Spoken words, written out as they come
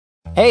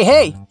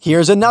Hey,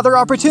 here's another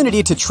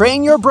opportunity to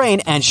train your brain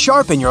and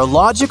sharpen your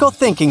logical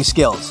thinking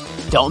skills.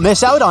 Don't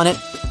miss out on it.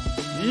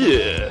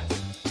 Yeah.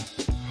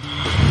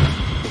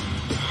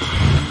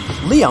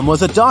 Liam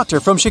was a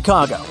doctor from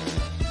Chicago.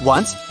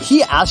 Once,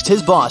 he asked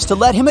his boss to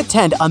let him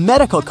attend a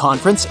medical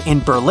conference in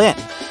Berlin.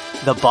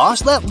 The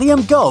boss let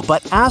Liam go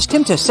but asked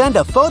him to send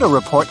a photo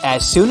report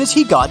as soon as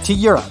he got to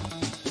Europe.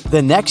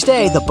 The next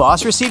day, the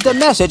boss received a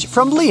message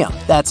from Liam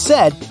that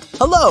said,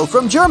 "Hello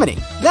from Germany,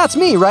 that's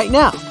me right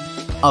now."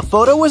 A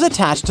photo was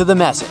attached to the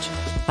message.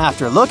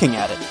 After looking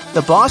at it,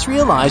 the boss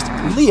realized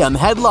Liam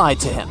had lied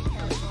to him.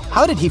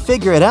 How did he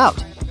figure it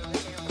out?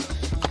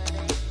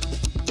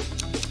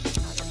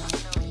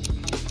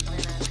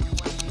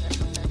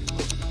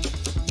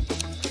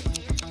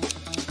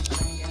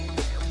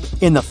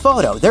 In the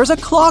photo, there's a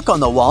clock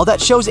on the wall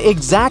that shows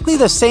exactly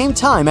the same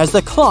time as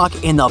the clock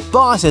in the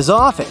boss's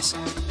office.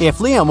 If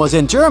Liam was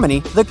in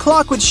Germany, the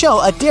clock would show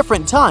a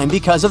different time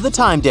because of the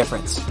time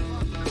difference.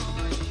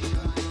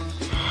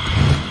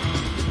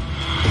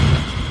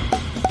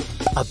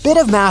 A bit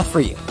of math for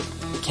you.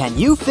 Can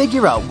you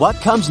figure out what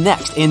comes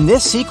next in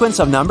this sequence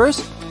of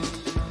numbers?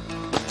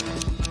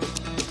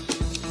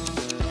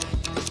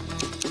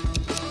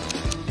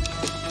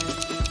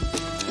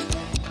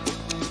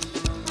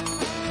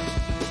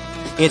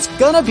 It's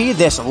gonna be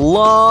this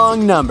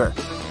long number.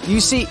 You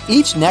see,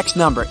 each next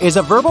number is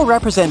a verbal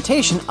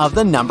representation of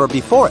the number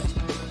before it.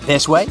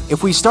 This way,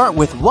 if we start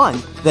with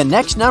 1, the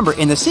next number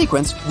in the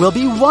sequence will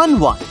be 1,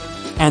 1.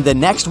 And the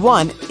next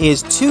one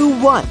is 2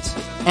 ones.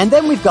 And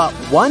then we've got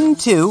 1,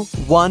 2,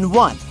 1,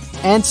 1,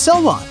 and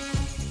so on.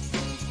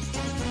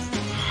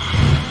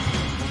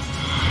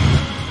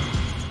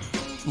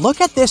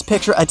 Look at this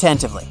picture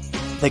attentively.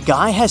 The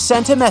guy has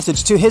sent a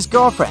message to his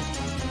girlfriend.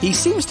 He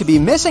seems to be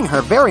missing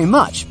her very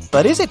much,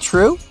 but is it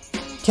true?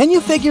 Can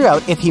you figure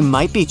out if he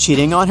might be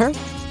cheating on her?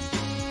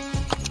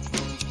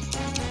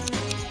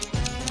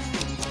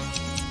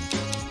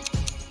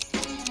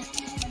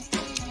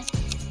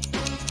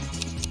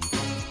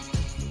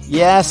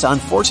 Yes,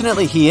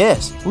 unfortunately he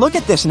is. Look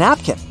at this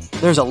napkin.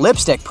 There's a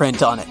lipstick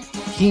print on it.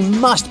 He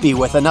must be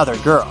with another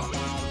girl.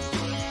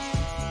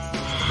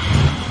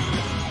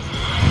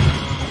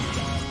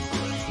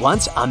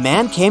 Once, a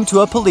man came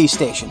to a police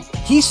station.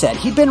 He said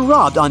he'd been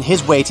robbed on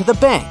his way to the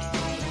bank.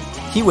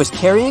 He was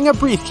carrying a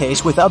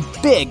briefcase with a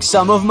big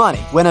sum of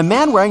money when a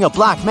man wearing a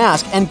black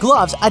mask and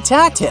gloves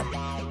attacked him.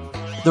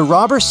 The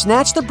robber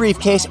snatched the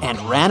briefcase and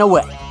ran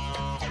away.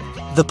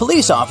 The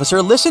police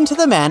officer listened to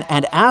the man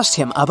and asked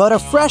him about a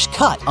fresh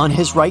cut on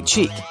his right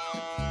cheek.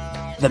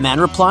 The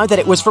man replied that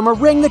it was from a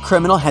ring the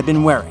criminal had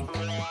been wearing.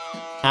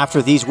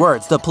 After these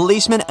words, the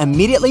policeman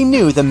immediately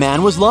knew the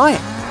man was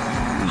lying.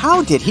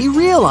 How did he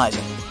realize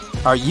it?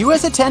 Are you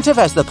as attentive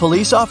as the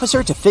police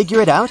officer to figure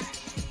it out?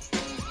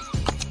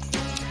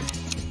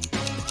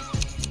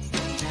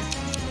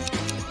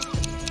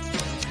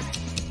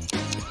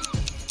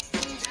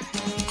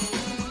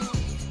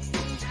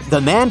 The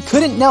man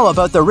couldn't know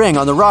about the ring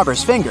on the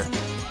robber's finger,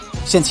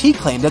 since he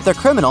claimed that the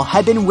criminal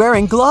had been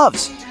wearing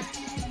gloves.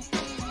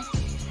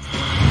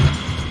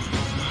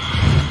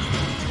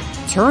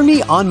 Turn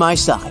me on my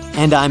side,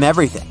 and I'm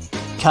everything.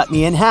 Cut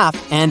me in half,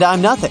 and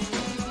I'm nothing.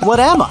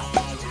 What am I?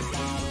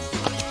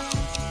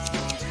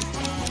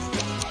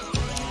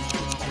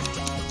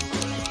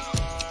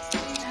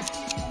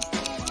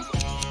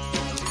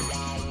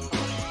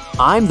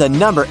 I'm the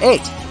number 8.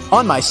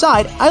 On my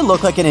side, I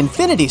look like an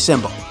infinity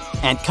symbol.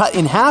 And cut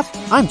in half,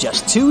 I'm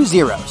just 2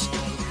 zeros.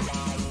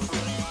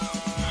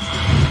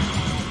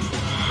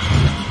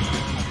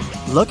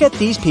 Look at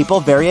these people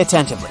very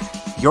attentively.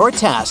 Your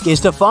task is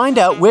to find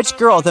out which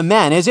girl the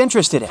man is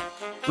interested in.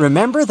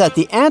 Remember that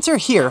the answer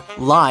here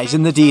lies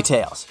in the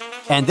details.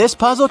 And this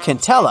puzzle can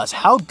tell us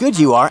how good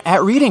you are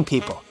at reading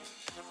people.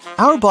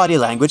 Our body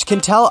language can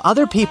tell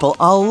other people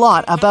a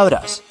lot about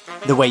us.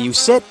 The way you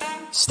sit,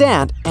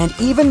 stand, and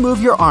even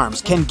move your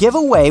arms can give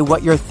away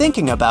what you're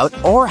thinking about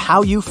or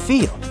how you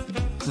feel.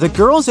 The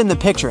girls in the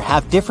picture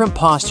have different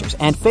postures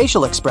and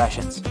facial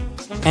expressions.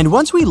 And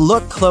once we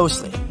look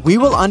closely, we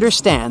will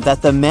understand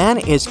that the man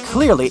is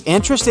clearly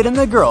interested in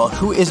the girl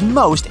who is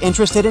most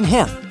interested in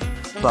him.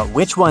 But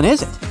which one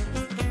is it?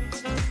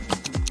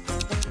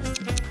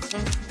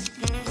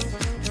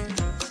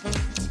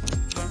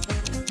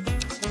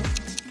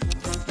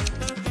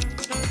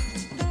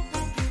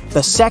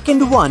 The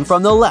second one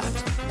from the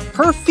left.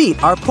 Her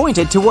feet are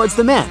pointed towards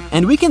the man,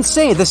 and we can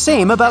say the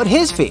same about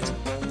his feet.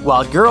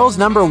 While girls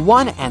number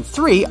 1 and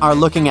 3 are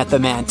looking at the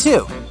man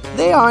too.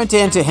 They aren't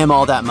into him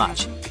all that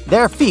much.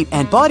 Their feet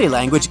and body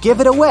language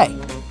give it away.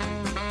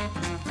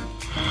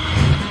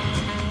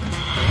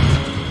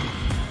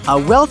 A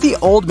wealthy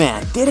old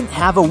man didn't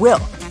have a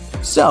will,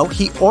 so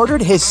he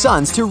ordered his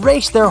sons to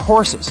race their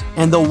horses,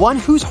 and the one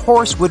whose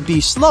horse would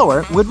be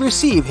slower would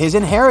receive his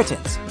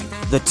inheritance.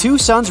 The 2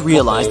 sons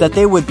realized that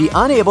they would be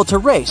unable to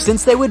race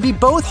since they would be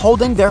both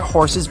holding their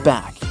horses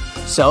back.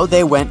 So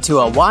they went to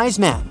a wise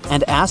man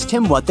and asked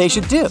him what they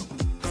should do.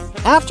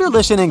 After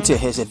listening to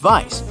his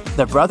advice,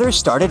 the brothers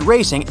started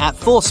racing at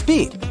full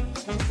speed.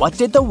 What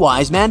did the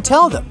wise man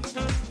tell them?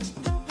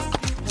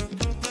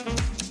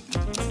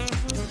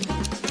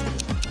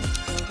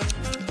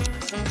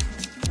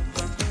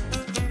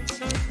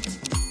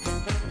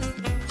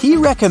 He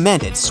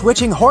recommended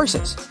switching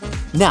horses.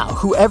 Now,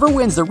 whoever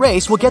wins the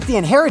race will get the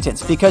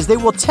inheritance because they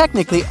will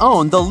technically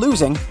own the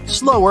losing,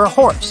 slower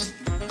horse.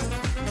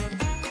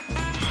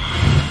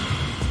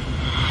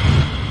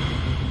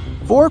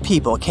 4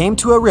 people came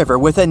to a river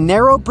with a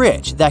narrow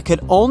bridge that could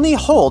only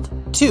hold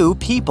 2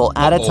 people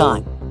at a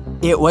time.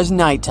 It was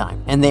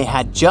nighttime, and they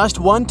had just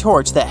one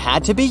torch that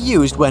had to be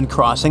used when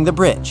crossing the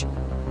bridge.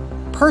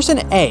 Person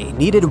A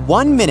needed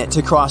 1 minute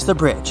to cross the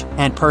bridge,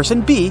 and Person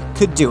B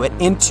could do it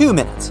in 2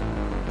 minutes.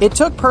 It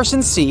took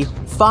Person C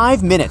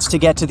 5 minutes to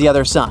get to the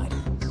other side,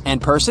 and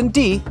Person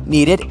D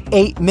needed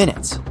 8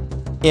 minutes.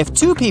 If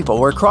 2 people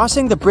were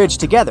crossing the bridge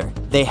together,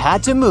 they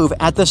had to move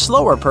at the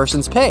slower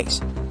person's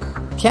pace.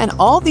 Can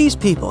all these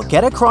people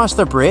get across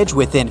the bridge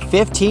within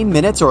 15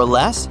 minutes or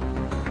less?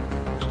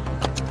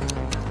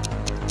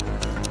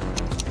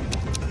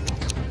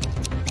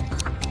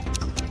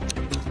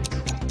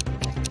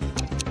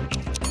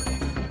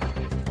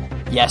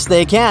 Yes,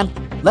 they can.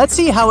 Let's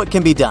see how it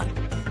can be done.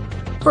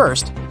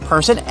 First,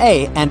 Person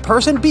A and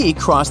Person B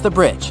cross the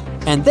bridge,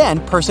 and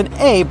then Person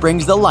A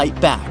brings the light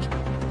back.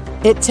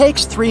 It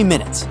takes 3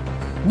 minutes.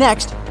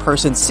 Next,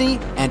 Person C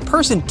and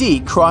Person D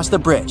cross the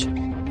bridge,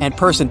 and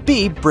Person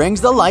B brings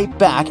the light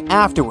back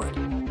afterward.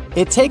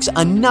 It takes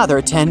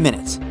another 10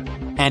 minutes.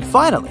 And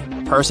finally,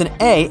 Person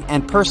A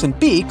and Person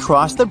B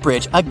cross the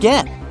bridge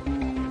again.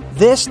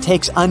 This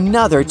takes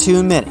another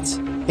 2 minutes.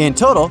 In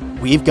total,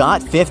 we've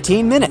got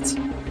 15 minutes.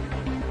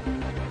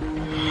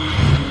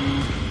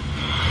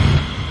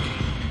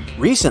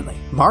 Recently,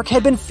 Mark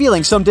had been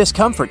feeling some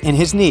discomfort in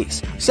his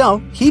knees,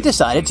 so he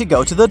decided to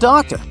go to the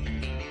doctor.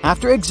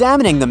 After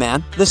examining the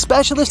man, the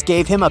specialist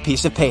gave him a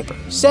piece of paper,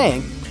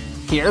 saying,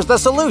 "Here's the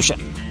solution,"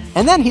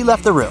 and then he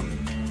left the room.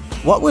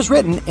 What was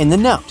written in the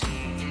note?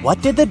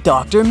 What did the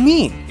doctor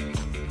mean?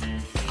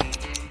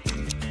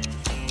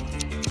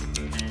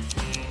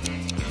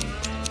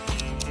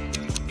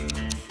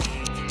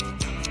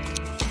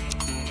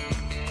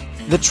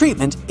 The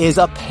treatment is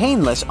a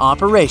painless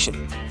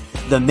operation.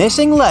 The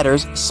missing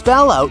letters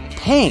spell out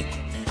pain.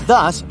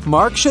 Thus,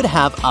 Mark should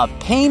have a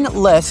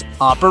painless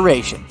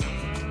operation.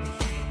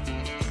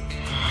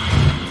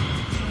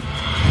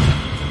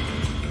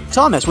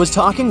 Thomas was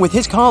talking with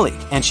his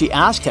colleague, and she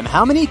asked him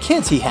how many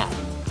kids he had.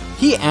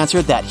 He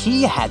answered that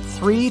he had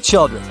 3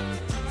 children,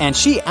 and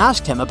she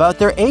asked him about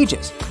their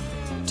ages.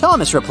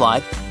 Thomas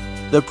replied,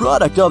 "The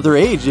product of their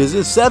ages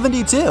is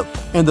 72,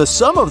 and the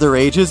sum of their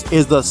ages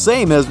is the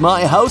same as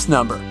my house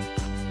number."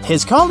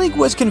 His colleague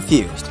was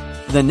confused.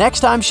 The next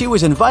time she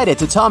was invited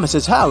to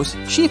Thomas's house,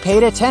 she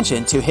paid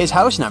attention to his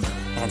house number,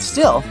 and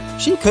still,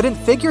 she couldn't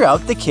figure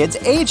out the kids'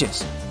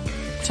 ages.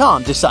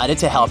 Tom decided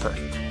to help her.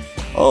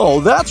 "Oh,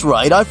 that's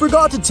right, I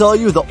forgot to tell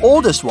you the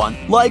oldest one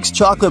likes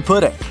chocolate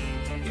pudding."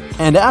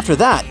 And after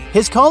that,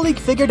 his colleague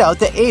figured out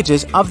the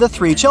ages of the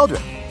 3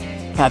 children.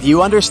 Have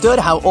you understood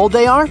how old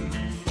they are?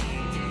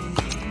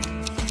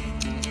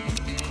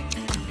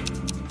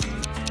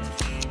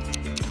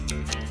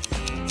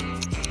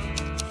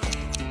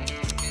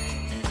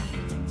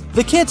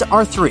 The kids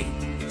are 3,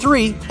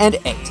 3, and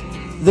 8.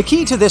 The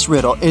key to this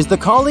riddle is the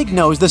colleague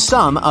knows the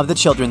sum of the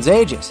children's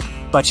ages,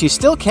 but she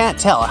still can't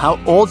tell how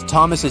old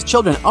Thomas's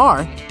children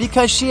are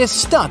because she is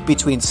stuck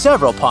between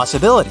several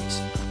possibilities.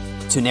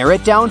 To narrow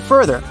it down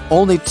further,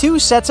 only 2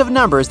 sets of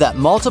numbers that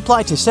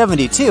multiply to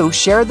 72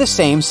 share the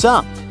same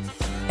sum.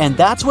 And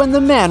that's when the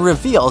man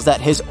reveals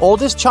that his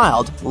oldest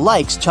child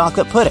likes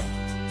chocolate pudding.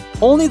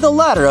 Only the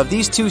latter of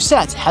these 2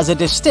 sets has a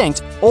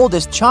distinct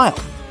oldest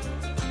child.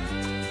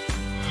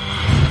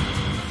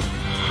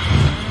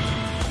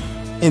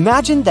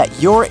 Imagine that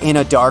you're in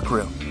a dark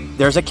room.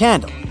 There's a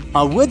candle,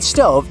 a wood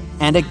stove,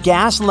 and a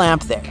gas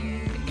lamp there.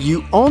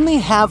 You only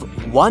have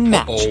 1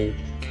 match.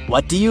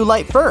 What do you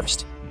light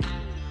first?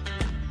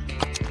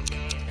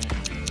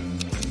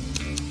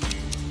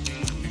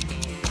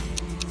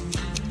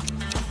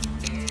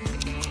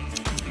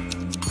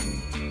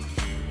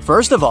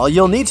 First of all,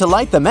 you'll need to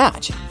light the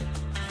match.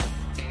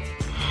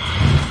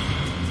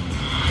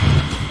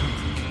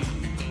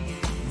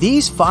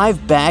 These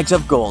 5 bags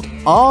of gold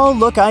all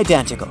look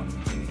identical.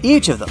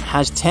 Each of them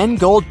has 10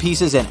 gold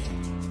pieces in it,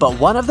 but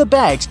one of the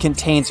bags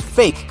contains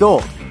fake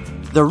gold.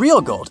 The real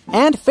gold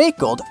and fake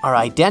gold are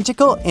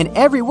identical in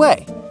every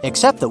way,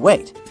 except the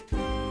weight.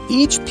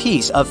 Each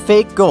piece of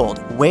fake gold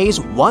weighs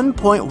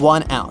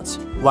 1.1 ounce,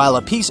 while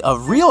a piece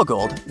of real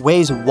gold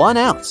weighs 1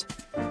 ounce.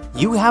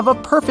 You have a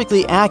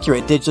perfectly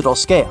accurate digital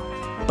scale,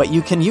 but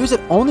you can use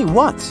it only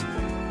once.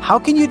 How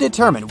can you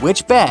determine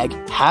which bag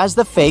has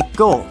the fake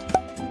gold?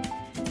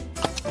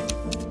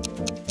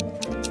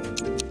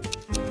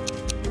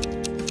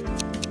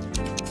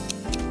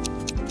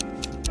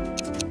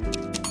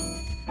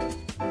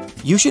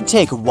 You should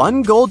take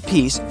 1 gold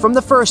piece from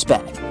the first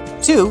bag,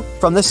 2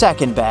 from the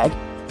second bag,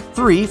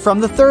 3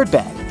 from the third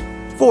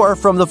bag, 4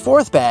 from the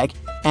fourth bag,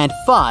 and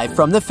 5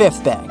 from the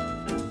fifth bag.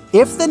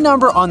 If the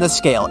number on the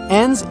scale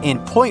ends in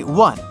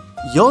 0.1,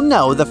 you'll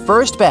know the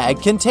first bag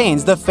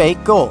contains the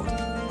fake gold.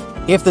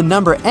 If the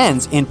number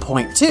ends in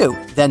 0.2,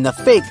 then the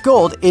fake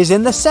gold is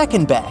in the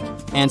second bag,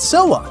 and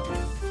so on.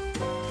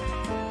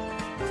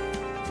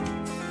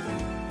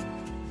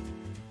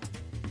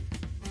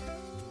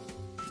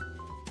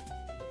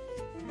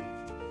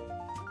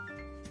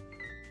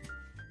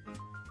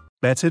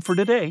 That's it for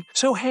today.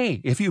 So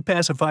hey, if you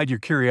pacified your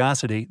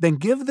curiosity, then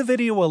give the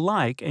video a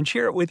like and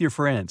share it with your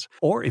friends.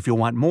 Or if you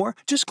want more,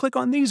 just click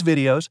on these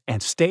videos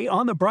and stay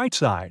on the bright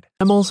side.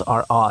 Animals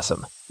are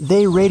awesome.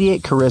 They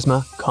radiate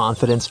charisma,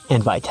 confidence,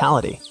 and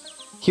vitality.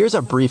 Here's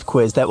a brief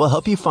quiz that will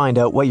help you find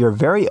out what your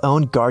very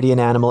own guardian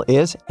animal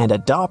is and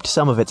adopt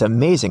some of its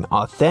amazing,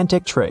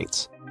 authentic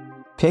traits.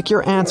 Pick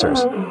your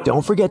answers,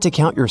 don't forget to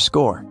count your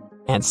score,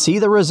 and see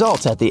the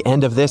results at the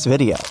end of this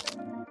video.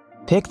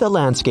 Pick the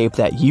landscape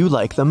that you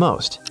like the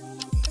most.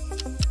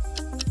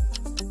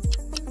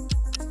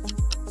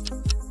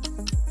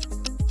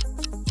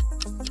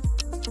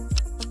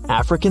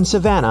 African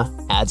savanna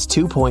adds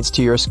 2 points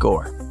to your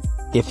score.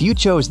 If you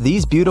chose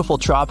these beautiful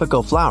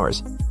tropical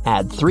flowers,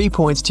 add 3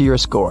 points to your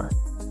score.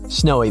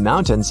 Snowy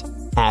mountains,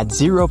 add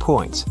 0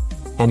 points.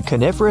 And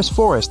coniferous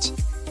forests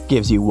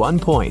gives you 1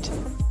 point.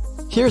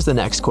 Here's the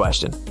next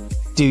question.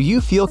 Do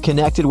you feel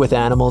connected with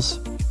animals?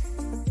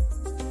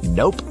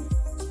 Nope.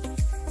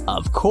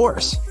 Of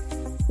course.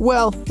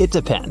 Well, it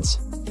depends.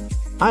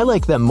 I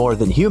like them more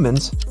than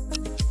humans.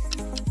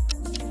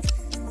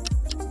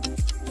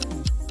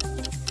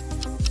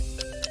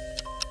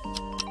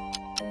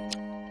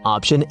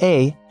 Option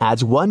A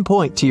adds 1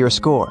 point to your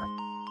score.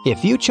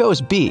 If you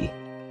chose B,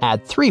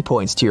 add 3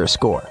 points to your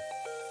score.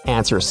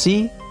 Answer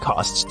C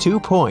costs 2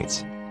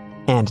 points.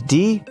 And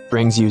D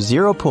brings you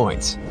 0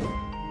 points.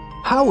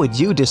 How would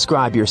you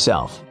describe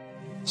yourself?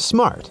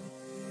 Smart,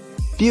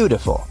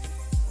 beautiful,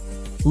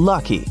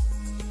 lucky,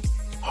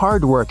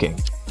 hardworking.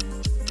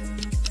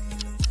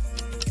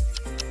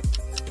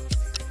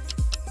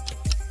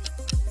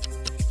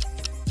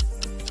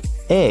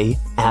 A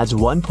adds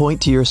 1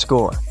 point to your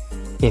score.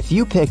 If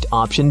you picked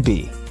option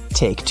B,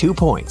 take 2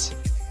 points.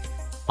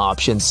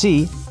 Option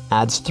C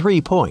adds 3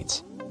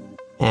 points.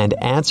 And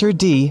answer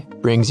D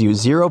brings you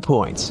 0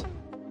 points.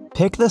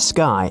 Pick the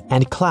sky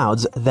and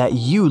clouds that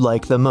you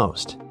like the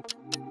most.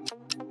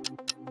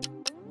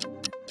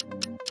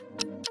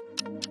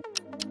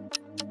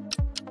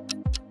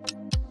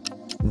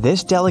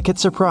 This delicate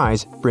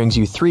surprise brings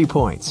you 3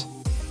 points.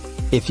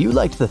 If you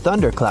liked the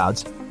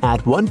thunderclouds,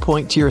 add 1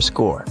 point to your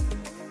score.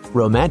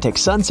 Romantic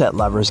sunset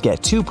lovers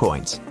get 2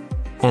 points.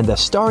 And the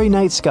starry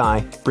night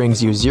sky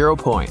brings you 0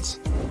 points.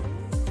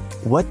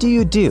 What do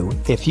you do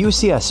if you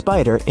see a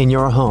spider in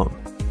your home?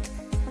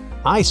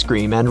 I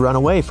scream and run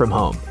away from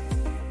home.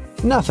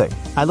 Nothing,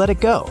 I let it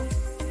go.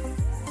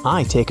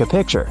 I take a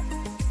picture.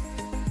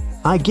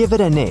 I give it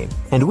a name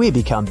and we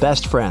become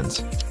best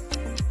friends.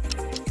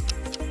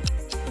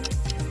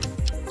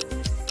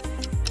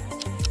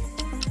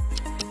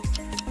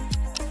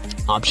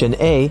 Option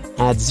A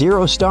adds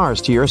 0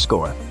 stars to your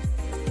score.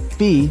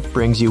 B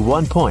brings you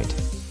 1 point.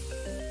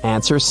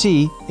 Answer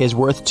C is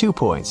worth 2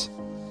 points.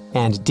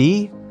 And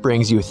D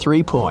brings you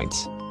 3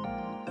 points.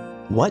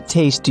 What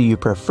taste do you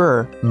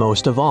prefer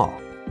most of all?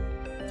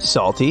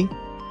 Salty,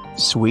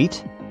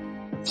 sweet,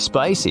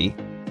 spicy,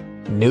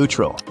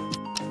 neutral.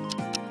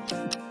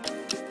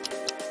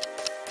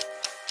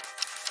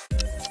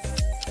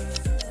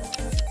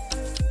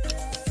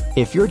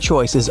 If your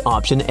choice is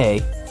option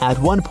A, add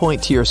 1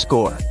 point to your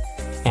score.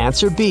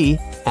 Answer B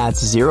adds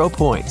 0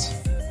 points.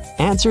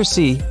 Answer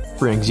C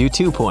brings you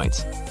 2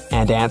 points.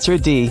 And answer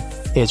D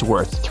is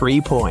worth 3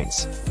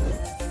 points.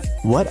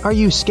 What are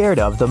you scared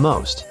of the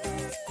most?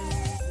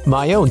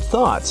 My own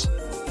thoughts.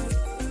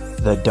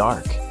 The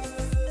dark.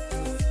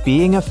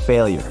 Being a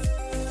failure.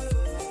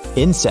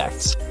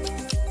 Insects.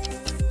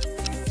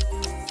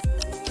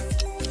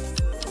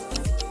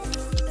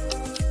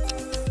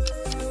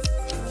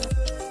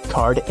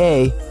 Card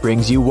A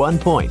brings you 1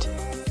 point.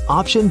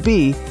 Option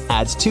B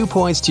adds 2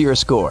 points to your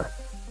score.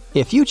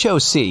 If you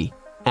chose C,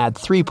 add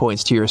 3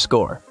 points to your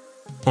score.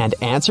 And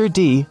answer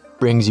D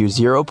brings you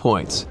 0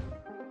 points.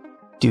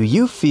 Do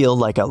you feel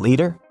like a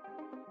leader?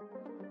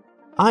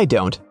 I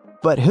don't,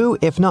 but who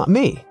if not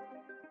me?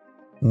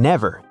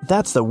 Never,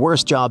 that's the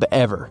worst job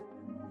ever.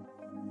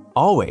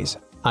 Always,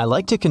 I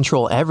like to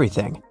control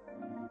everything.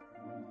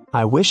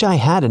 I wish I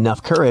had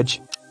enough courage.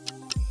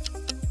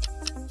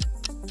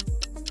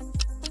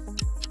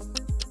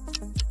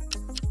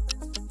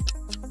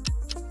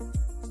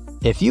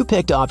 If you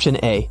picked option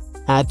A,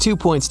 add 2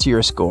 points to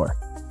your score.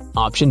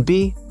 Option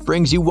B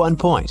brings you 1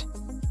 point.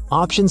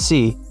 Option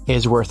C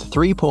is worth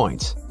 3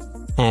 points.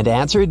 And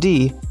answer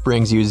D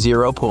brings you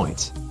 0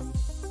 points.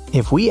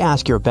 If we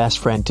ask your best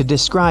friend to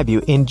describe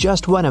you in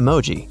just one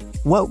emoji,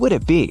 what would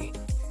it be?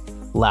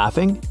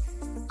 Laughing,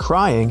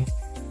 crying,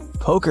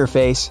 poker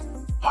face,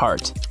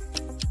 heart.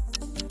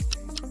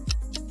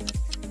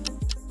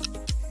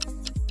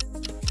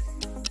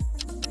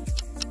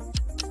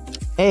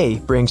 A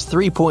brings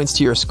 3 points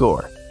to your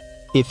score.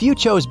 If you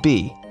chose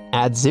B,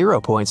 add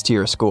 0 points to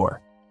your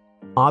score.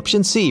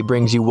 Option C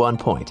brings you 1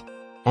 point.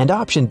 And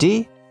option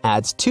D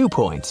adds 2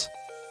 points.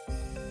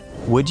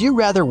 Would you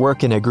rather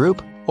work in a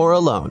group or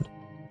alone?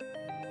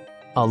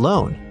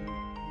 Alone.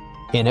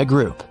 In a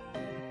group.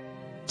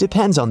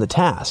 Depends on the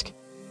task.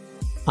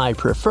 I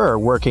prefer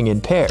working in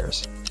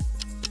pairs.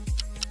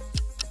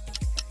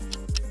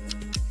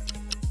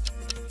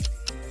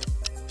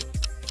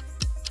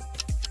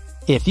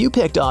 If you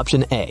picked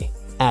option A,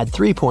 add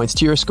 3 points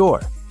to your score.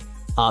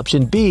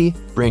 Option B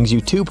brings you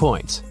 2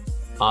 points.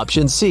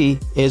 Option C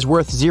is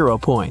worth 0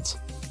 points.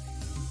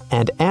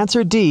 And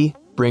answer D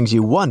brings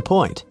you 1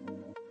 point.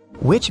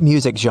 Which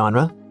music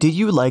genre do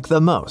you like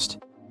the most?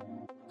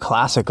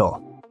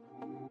 Classical,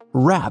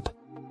 rap,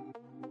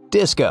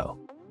 disco,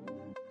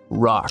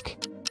 rock.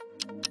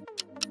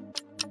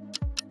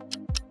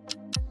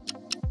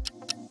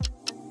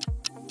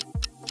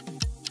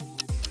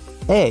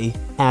 A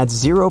adds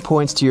 0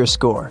 points to your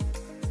score.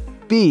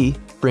 B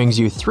brings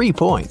you 3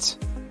 points.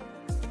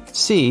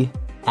 C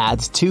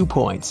adds 2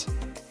 points.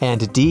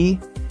 And D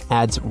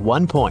adds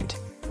 1 point.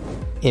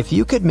 If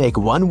you could make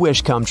one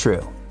wish come true,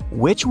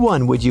 which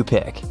one would you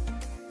pick?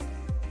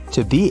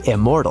 To be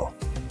immortal.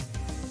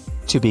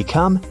 To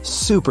become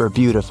super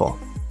beautiful.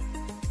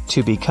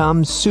 To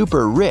become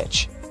super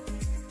rich.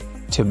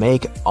 To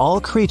make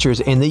all creatures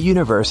in the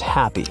universe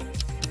happy.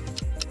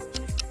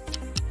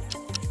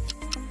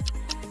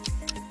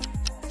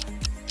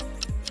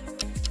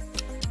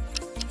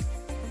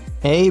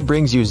 A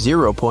brings you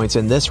 0 points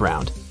in this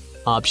round.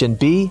 Option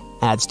B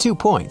adds 2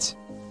 points.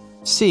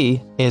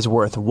 C is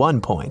worth 1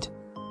 point.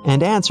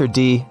 And answer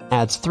D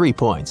adds 3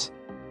 points.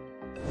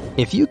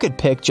 If you could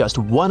pick just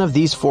one of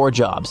these 4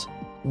 jobs,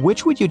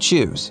 which would you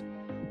choose?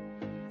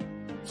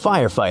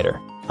 Firefighter.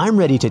 I'm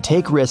ready to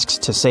take risks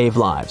to save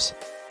lives.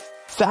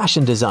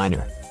 Fashion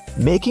designer.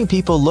 Making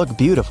people look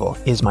beautiful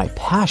is my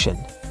passion.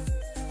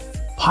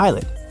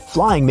 Pilot.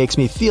 Flying makes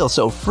me feel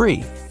so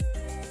free.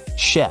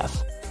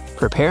 Chef.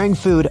 Preparing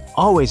food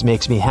always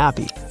makes me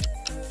happy.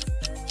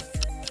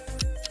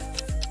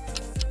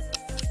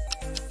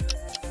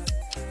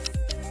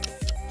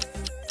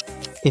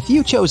 If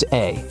you chose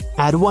A,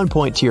 add 1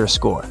 point to your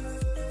score.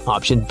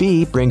 Option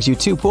B brings you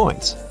 2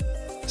 points.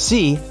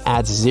 C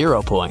adds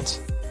 0 points.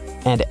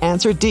 And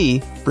answer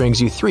D brings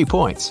you 3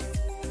 points.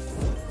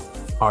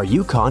 Are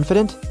you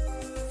confident?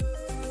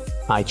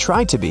 I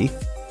tried to be.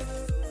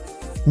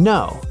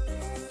 No.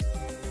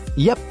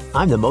 Yep,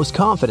 I'm the most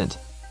confident.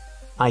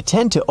 I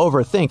tend to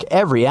overthink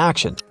every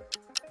action.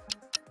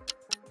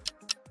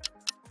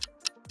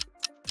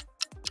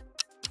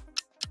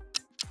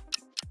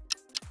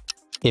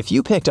 If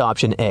you picked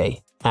option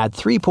A, add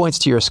 3 points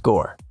to your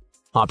score.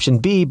 Option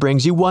B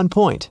brings you 1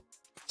 point.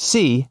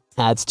 C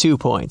adds 2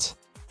 points.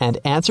 And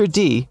answer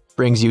D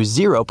brings you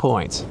 0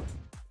 points.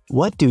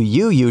 What do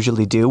you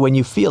usually do when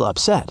you feel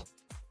upset?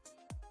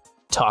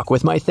 Talk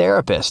with my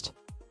therapist.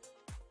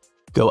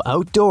 Go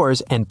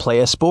outdoors and play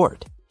a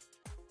sport.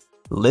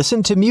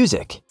 Listen to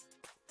music.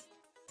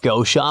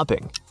 Go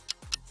shopping.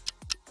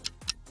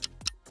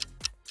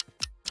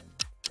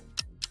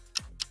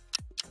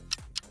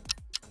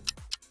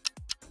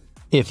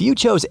 If you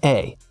chose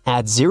A,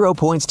 add 0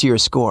 points to your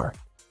score.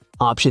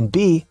 Option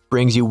B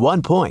brings you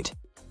 1 point.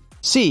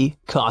 C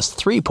costs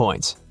 3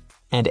 points.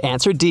 And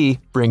answer D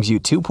brings you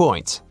 2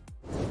 points.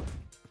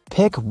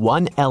 Pick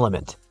one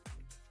element.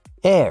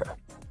 Air,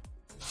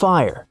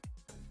 fire,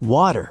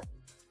 water,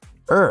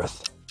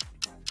 earth.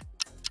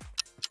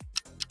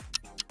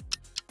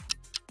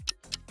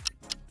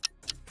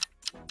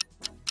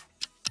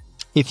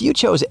 If you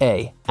chose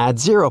A, add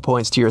 0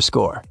 points to your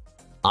score.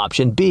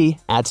 Option B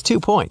adds 2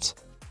 points.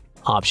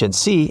 Option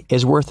C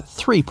is worth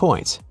 3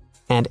 points.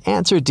 And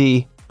answer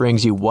D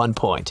brings you 1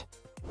 point.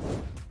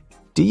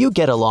 Do you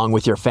get along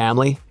with your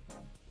family?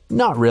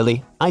 Not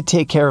really. I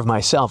take care of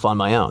myself on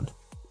my own.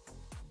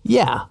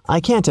 Yeah,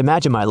 I can't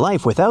imagine my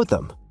life without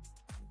them.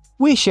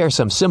 We share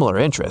some similar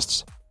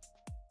interests.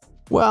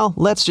 Well,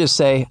 let's just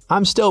say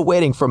I'm still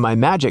waiting for my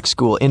magic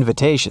school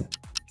invitation.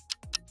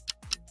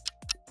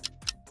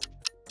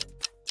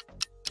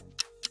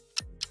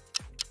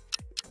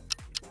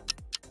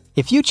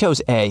 If you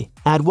chose A,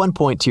 add 1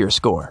 point to your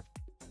score.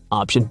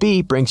 Option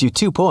B brings you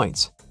 2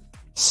 points.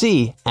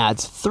 C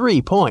adds 3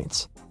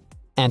 points.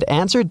 And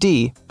answer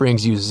D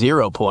brings you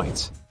 0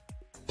 points.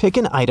 Pick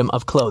an item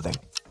of clothing.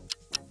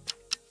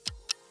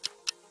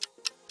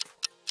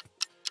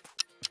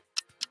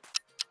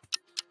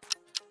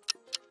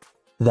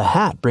 The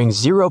hat brings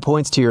 0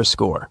 points to your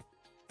score.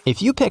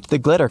 If you picked the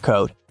glitter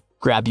coat,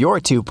 grab your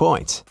 2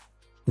 points.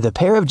 The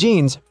pair of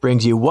jeans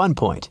brings you 1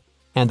 point.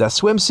 And the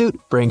swimsuit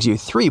brings you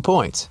 3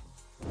 points.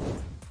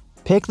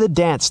 Pick the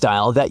dance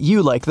style that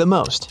you like the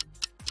most.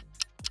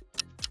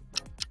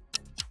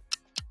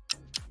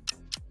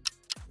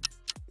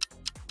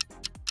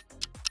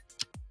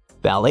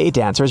 Ballet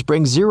dancers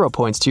bring 0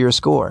 points to your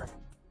score.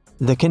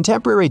 The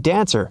contemporary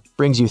dancer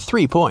brings you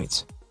 3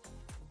 points.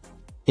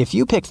 If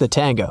you pick the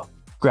tango,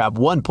 grab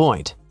 1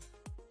 point.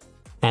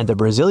 And the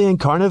Brazilian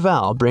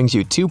carnival brings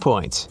you 2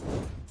 points.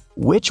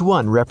 Which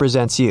one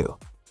represents you?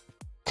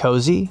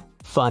 Cozy,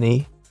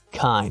 funny,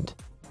 kind.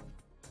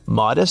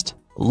 Modest,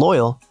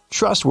 loyal,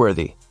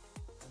 trustworthy.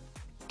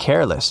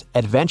 Careless,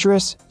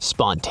 adventurous,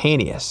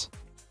 spontaneous.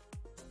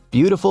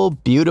 Beautiful,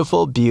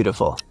 beautiful,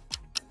 beautiful.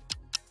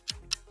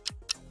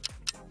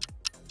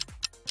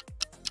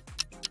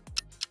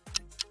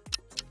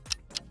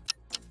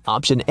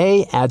 Option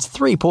A adds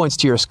 3 points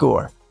to your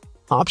score.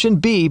 Option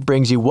B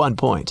brings you 1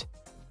 point.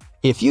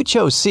 If you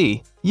chose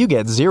C, you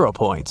get 0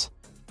 points.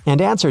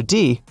 And answer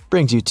D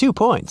brings you 2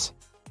 points.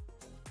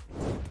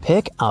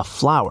 Pick a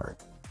flower.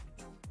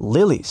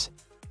 Lilies,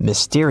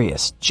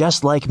 mysterious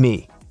just like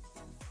me.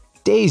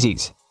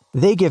 Daisies,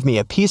 they give me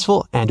a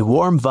peaceful and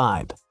warm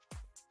vibe.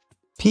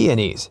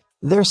 Peonies,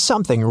 there's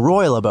something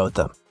royal about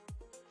them.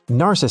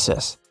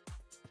 Narcissus,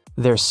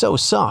 they're so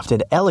soft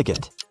and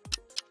elegant.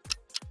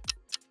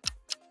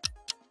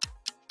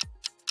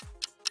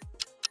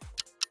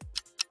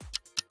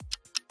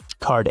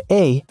 Card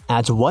A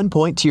adds 1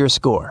 point to your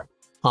score.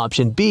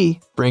 Option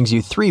B brings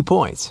you 3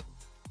 points.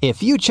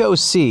 If you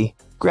chose C,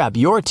 grab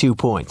your 2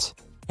 points.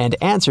 And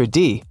answer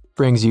D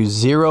brings you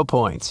 0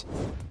 points.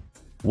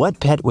 What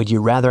pet would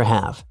you rather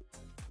have?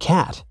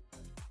 Cat,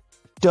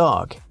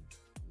 dog,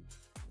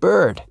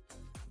 bird,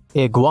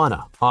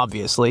 iguana,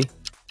 obviously.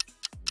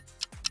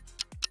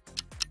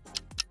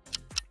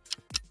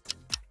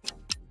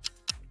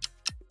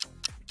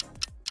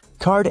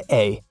 Card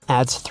A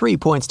adds 3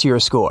 points to your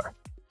score.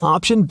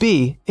 Option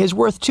B is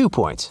worth 2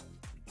 points.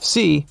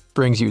 C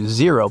brings you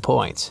 0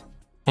 points.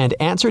 And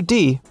answer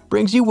D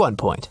brings you 1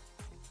 point.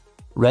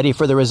 Ready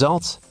for the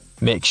results?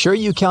 Make sure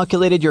you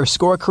calculated your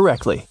score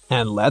correctly,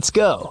 and let's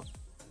go!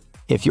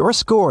 If your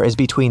score is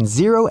between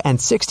 0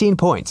 and 16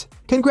 points,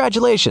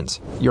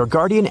 congratulations! Your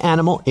guardian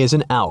animal is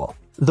an owl.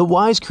 The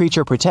wise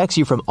creature protects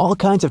you from all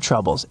kinds of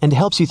troubles and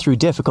helps you through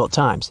difficult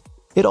times.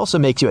 It also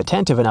makes you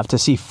attentive enough to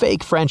see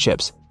fake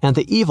friendships and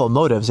the evil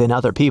motives in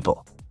other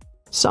people.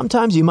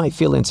 Sometimes you might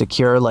feel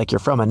insecure like you're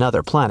from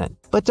another planet,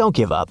 but don't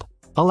give up.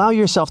 Allow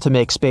yourself to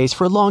make space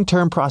for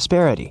long-term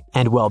prosperity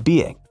and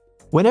well-being.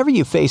 Whenever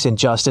you face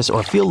injustice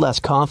or feel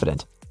less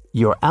confident,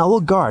 your owl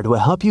guard will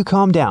help you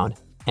calm down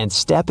and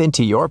step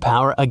into your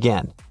power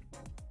again.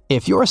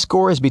 If your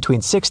score is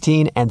between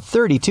 16 and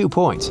 32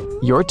 points,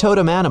 your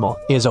totem animal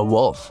is a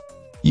wolf.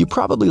 You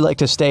probably like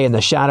to stay in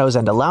the shadows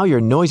and allow your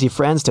noisy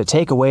friends to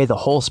take away the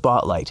whole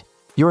spotlight.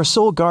 Your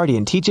soul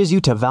guardian teaches you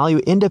to value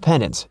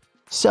independence,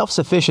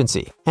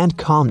 self-sufficiency, and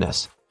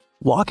calmness.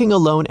 Walking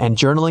alone and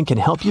journaling can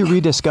help you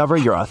rediscover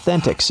your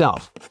authentic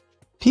self.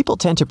 People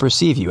tend to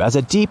perceive you as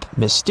a deep,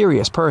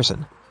 mysterious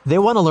person. They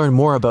want to learn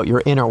more about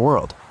your inner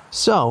world.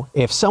 So,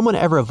 if someone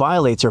ever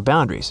violates your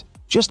boundaries,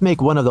 just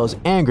make one of those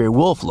angry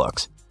wolf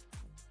looks.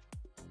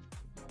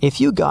 If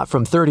you got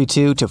from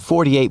 32 to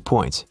 48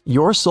 points,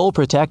 your soul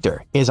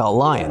protector is a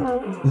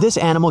lion. This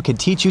animal can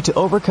teach you to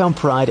overcome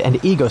pride and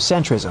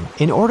egocentrism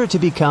in order to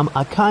become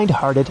a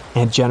kind-hearted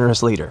and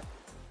generous leader.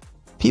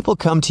 People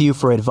come to you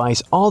for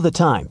advice all the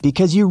time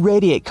because you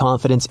radiate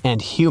confidence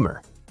and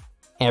humor.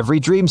 Every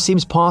dream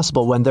seems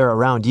possible when they're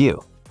around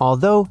you.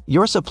 Although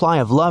your supply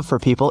of love for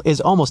people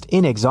is almost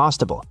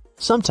inexhaustible,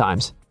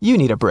 sometimes you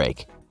need a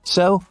break.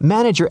 So,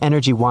 manage your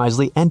energy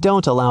wisely and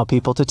don't allow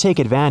people to take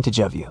advantage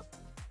of you.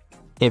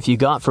 If you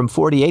got from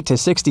 48 to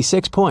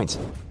 66 points,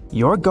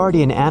 your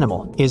guardian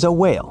animal is a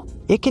whale.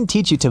 It can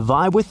teach you to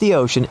vibe with the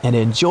ocean and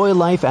enjoy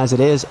life as it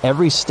is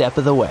every step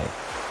of the way.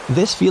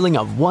 This feeling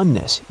of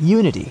oneness,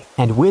 unity,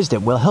 and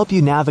wisdom will help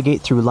you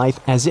navigate through life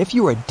as if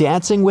you were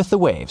dancing with the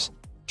waves.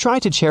 Try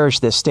to cherish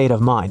this state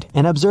of mind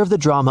and observe the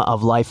drama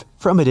of life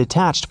from a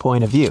detached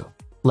point of view,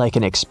 like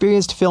an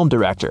experienced film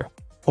director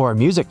or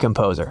music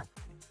composer.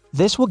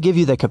 This will give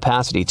you the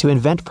capacity to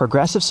invent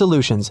progressive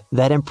solutions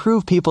that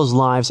improve people's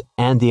lives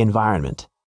and the environment.